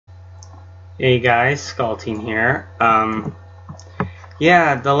Hey guys, Skullteen here.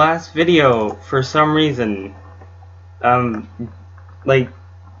 Yeah, the last video, for some reason, like,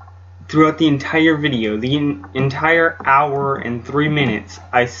 throughout the entire video, the entire hour and 3 minutes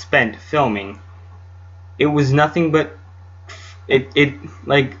I spent filming, it was nothing but, it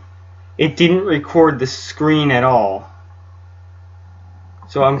didn't record the screen at all.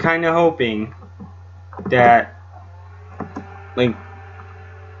 So I'm kinda hoping that,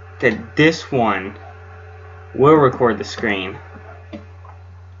 that this one will record the screen,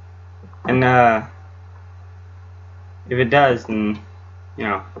 and if it does, then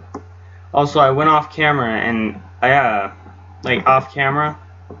also I went off camera, and I off camera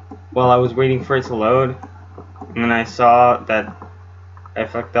while I was waiting for it to load, and then I saw that I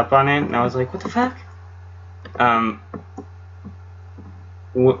fucked up on it, and I was like, what the fuck?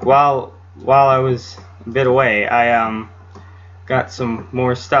 While I was a bit away, I got some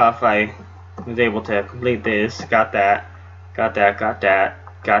more stuff. I was able to complete this, got that,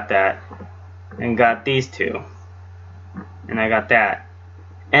 and got these two. And I got that.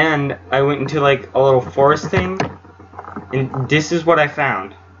 And I went into like a little forest thing, and this is what I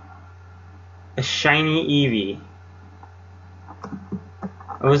found. A shiny Eevee.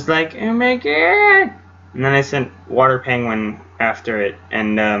 I was like, oh my god! And then I sent Water Penguin after it,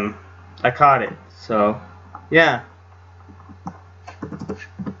 and I caught it. So, yeah.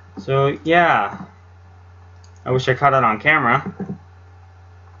 I wish I caught it on camera,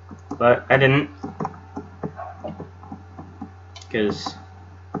 but I didn't, because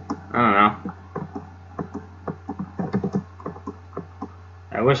I don't know.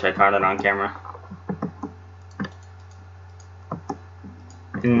 I wish I caught it on camera.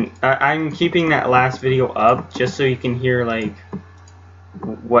 And I'm keeping that last video up just so you can hear like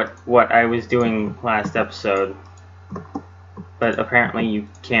what I was doing last episode. But apparently you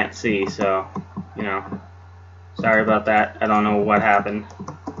can't see, so, sorry about that. I don't know what happened.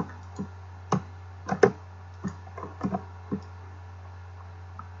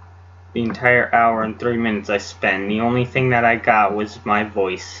 The entire hour and 3 minutes I spent, the only thing that I got was my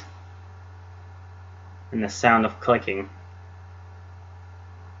voice. And the sound of clicking.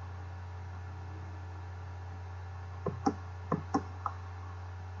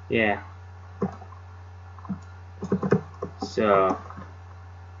 Yeah. So,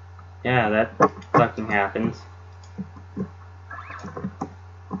 yeah, that fucking happens.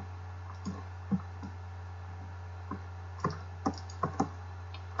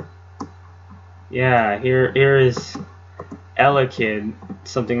 Yeah, here is Ella Kid,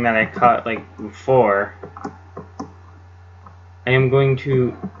 something that I caught like before. I am going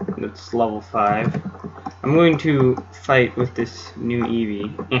to, that's level 5. I'm going to fight with this new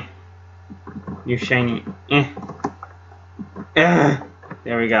Eevee. New shiny.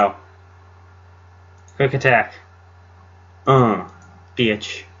 There we go. Quick attack.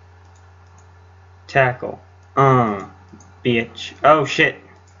 Bitch. Tackle. Bitch. Oh shit.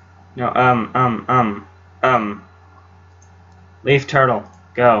 No, Leaf Turtle.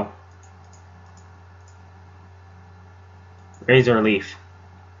 Go. Razor Leaf.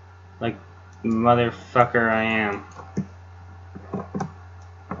 Like motherfucker I am.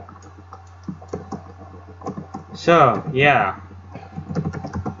 So, yeah.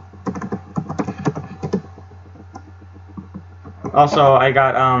 Also, I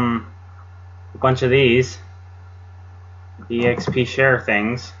got, a bunch of these. The XP share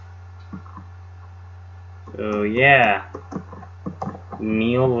things. So, yeah.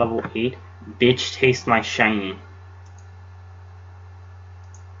 Neil, level 8. Bitch, taste my shiny.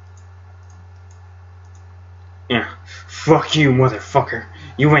 Yeah. Fuck you, motherfucker.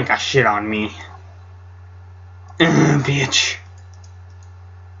 You ain't got shit on me. Bitch.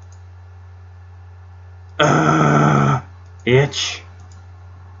 Bitch.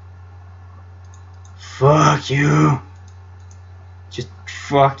 Fuck you. Just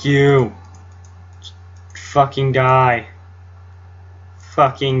fuck you. Just fucking die.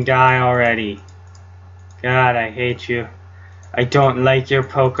 Fucking die already. God, I hate you. I don't like your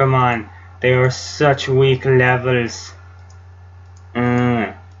Pokemon. They are such weak levels.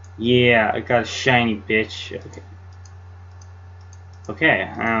 Yeah, I got a shiny bitch. Okay,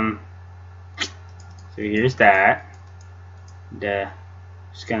 so here's that.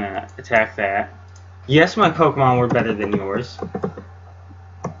 Just gonna attack that. Yes, my Pokemon were better than yours.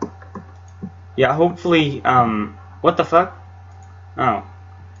 Yeah, hopefully, what the fuck? Oh.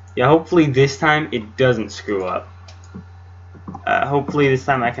 Yeah, hopefully this time it doesn't screw up. Hopefully this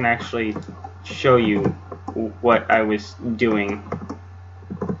time I can actually show you what I was doing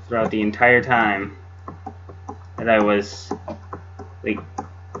throughout the entire time that I was like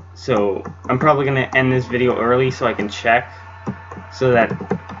So I'm probably gonna end this video early so I can check, so that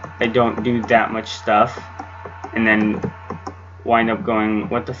I don't do that much stuff and then wind up going,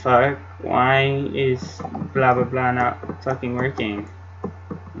 what the fuck? Why is blah blah blah not fucking working?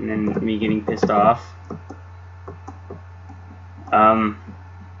 And then me getting pissed off.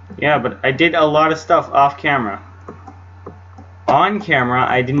 Yeah, but I did a lot of stuff off camera. On camera,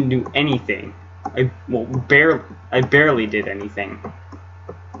 I didn't do anything. I barely did anything.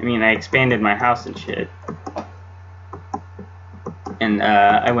 I mean, I expanded my house and shit. And,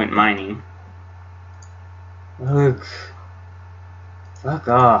 I went mining. Look. Fuck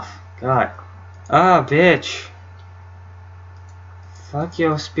off. God. Ah, bitch. Fuck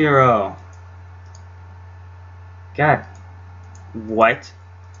yo, Spiro. God. What?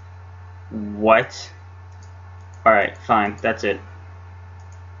 What? Alright, fine. That's it.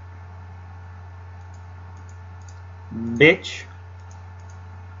 Bitch.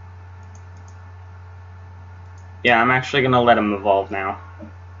 Yeah, I'm actually gonna let him evolve now.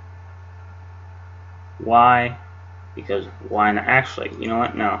 Why? Because why not? Actually, you know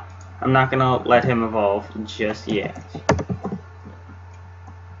what? No. I'm not gonna let him evolve just yet.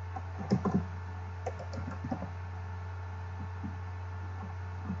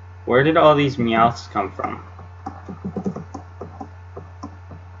 Where did all these meowths come from?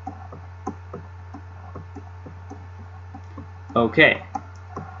 Okay.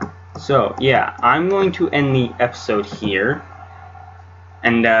 So, yeah, I'm going to end the episode here.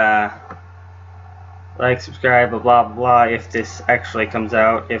 And, like, subscribe, blah, blah, blah, if this actually comes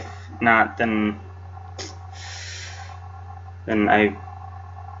out. If not, then I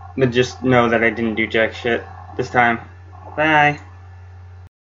would just know that I didn't do jack shit this time. Bye.